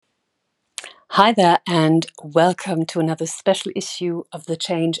Hi there, and welcome to another special issue of the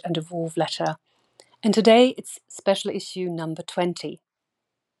Change and Evolve letter. And today it's special issue number 20.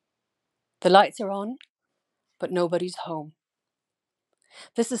 The lights are on, but nobody's home.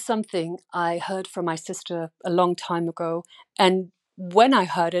 This is something I heard from my sister a long time ago, and when I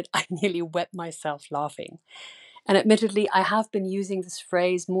heard it, I nearly wet myself laughing. And admittedly, I have been using this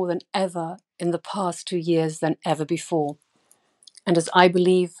phrase more than ever in the past 2 years than ever before. And as I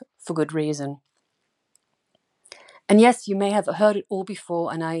believe, for good reason. And yes, you may have heard it all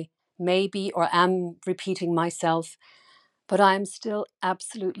before, and I may be or am repeating myself, but I am still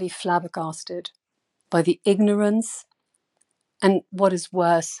absolutely flabbergasted by the ignorance and, what is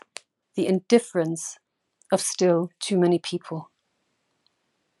worse, the indifference of still too many people.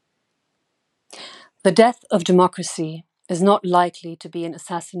 The death of democracy is not likely to be an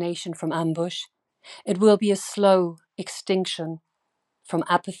assassination from ambush. It will be a slow extinction from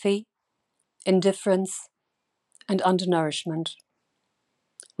apathy, indifference, and undernourishment.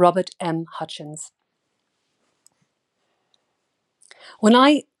 Robert M. Hutchins. When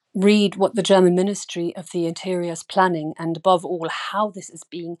I read what the German Ministry of the Interior is planning, and above all, how this is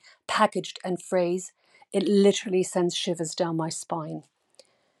being packaged and phrased, it literally sends shivers down my spine.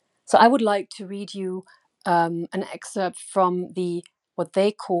 So I would like to read you an excerpt from the what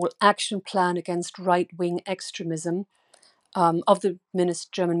they call Action Plan Against Right-Wing Extremism of the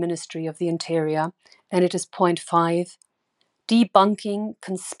German Ministry of the Interior, and it is point 5, debunking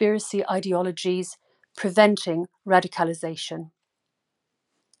conspiracy ideologies, preventing radicalization.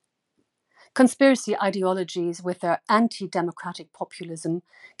 Conspiracy ideologies, with their anti-democratic populism,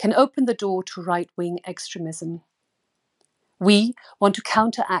 can open the door to right-wing extremism. We want to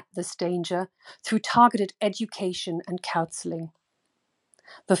counteract this danger through targeted education and counselling.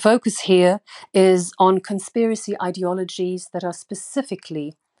 The focus here is on conspiracy ideologies that are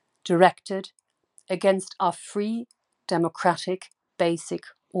specifically directed against our free, democratic, basic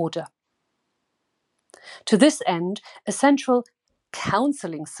order. To this end, a central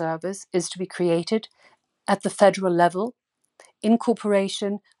counselling service is to be created at the federal level in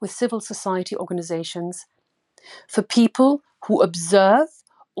cooperation with civil society organizations for people who observe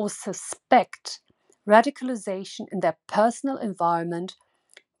or suspect radicalization in their personal environment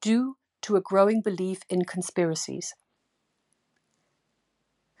due to a growing belief in conspiracies.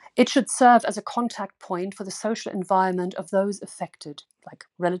 It should serve as a contact point for the social environment of those affected, like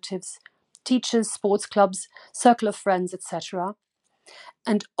relatives, teachers, sports clubs, circle of friends, etc.,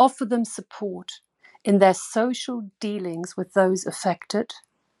 and offer them support in their social dealings with those affected,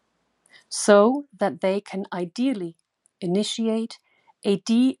 so that they can ideally initiate a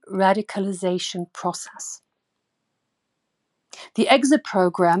de-radicalization process. The exit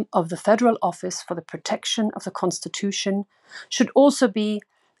program of the Federal Office for the Protection of the Constitution should also be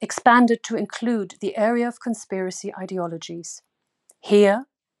expanded to include the area of conspiracy ideologies. Here,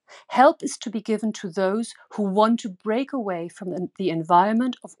 help is to be given to those who want to break away from the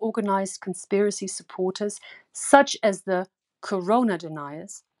environment of organized conspiracy supporters, such as the corona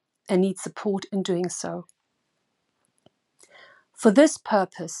deniers, and need support in doing so. For this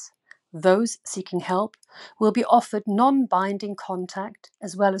purpose, those seeking help will be offered non-binding contact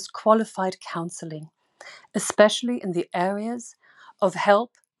as well as qualified counselling, especially in the areas of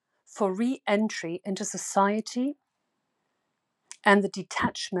help for re-entry into society and the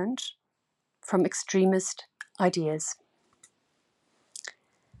detachment from extremist ideas.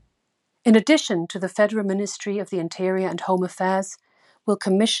 In addition to the Federal Ministry of the Interior and Home Affairs will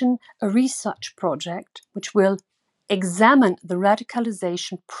commission a research project which will examine the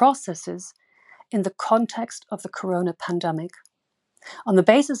radicalization processes in the context of the corona pandemic. On the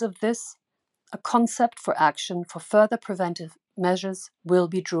basis of this, a concept for action for further preventive measures will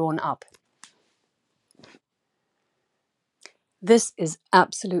be drawn up. This is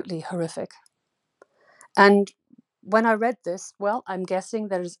absolutely horrific. And when I read this, well, I'm guessing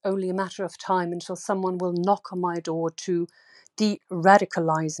there is only a matter of time until someone will knock on my door to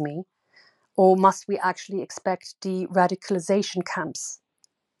de-radicalize me. Or must we actually expect de-radicalization camps?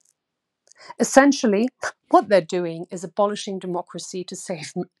 Essentially, what they're doing is abolishing democracy to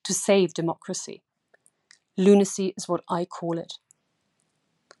save democracy. Lunacy is what I call it.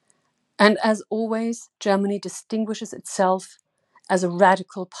 And as always, Germany distinguishes itself as a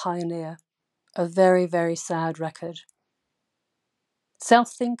radical pioneer, a very, very sad record.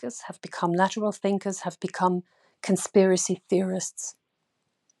 Self-thinkers have become lateral thinkers, have become conspiracy theorists.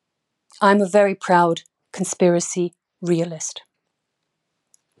 I'm a very proud conspiracy realist.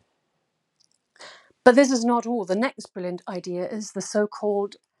 But this is not all. The next brilliant idea is the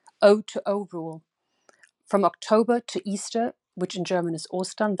so-called O to O rule. From October to Easter, which in German is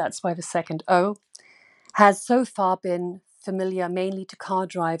Ostern, that's why the second O, has so far been familiar mainly to car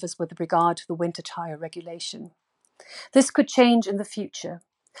drivers with regard to the winter tyre regulation. This could change in the future.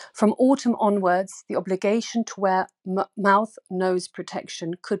 From autumn onwards, the obligation to wear mouth-nose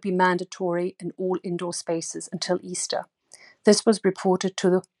protection could be mandatory in all indoor spaces until Easter. This was reported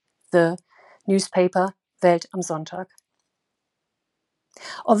to the newspaper Welt am Sonntag.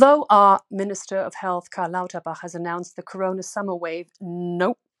 Although our Minister of Health, Karl Lauterbach, has announced the corona summer wave,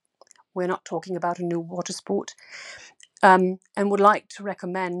 nope, we're not talking about a new water sport, and would like to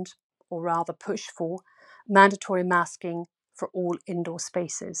recommend, or rather push for, mandatory masking for all indoor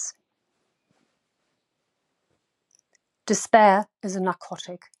spaces. Despair is a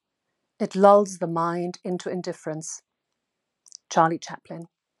narcotic. It lulls the mind into indifference. Charlie Chaplin.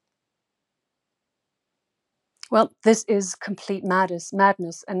 Well, this is complete madness,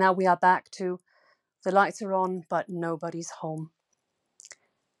 and now we are back to the lights are on, but nobody's home.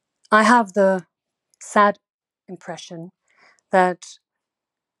 I have the sad impression that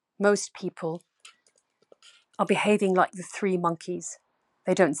most people are behaving like the three monkeys.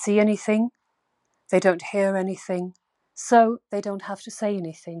 They don't see anything, they don't hear anything, so they don't have to say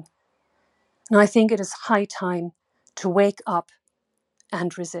anything. And I think it is high time to wake up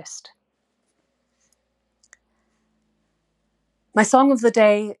and resist. My song of the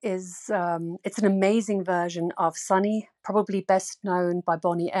day is, it's an amazing version of Sunny, probably best known by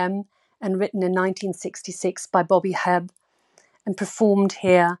Boney M, and written in 1966 by Bobby Hebb, and performed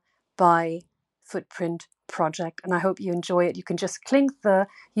here by Footprint Project. And I hope you enjoy it. You can just click the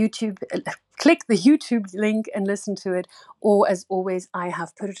YouTube link and listen to it. Or as always, I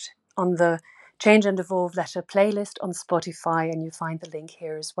have put it on the Change and Evolve Letter playlist on Spotify, and you find the link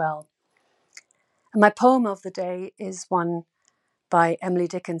here as well. And my poem of the day is one by Emily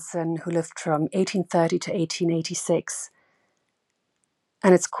Dickinson, who lived from 1830 to 1886.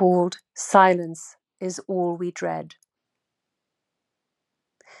 And it's called Silence is All We Dread.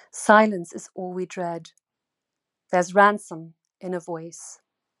 Silence is all we dread. There's ransom in a voice.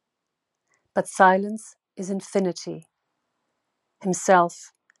 But silence is infinity.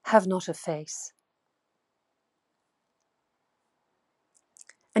 Himself have not a face.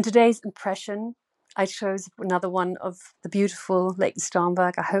 And today's impression, I chose another one of the beautiful Leighton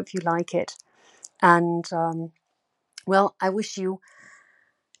Starnberg. I hope you like it. And well, I wish you,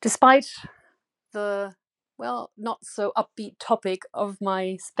 despite the, well, not so upbeat topic of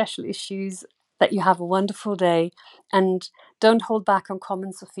my special issues, that you have a wonderful day, and don't hold back on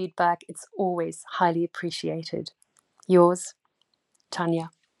comments or feedback. It's always highly appreciated. Yours, Tanya.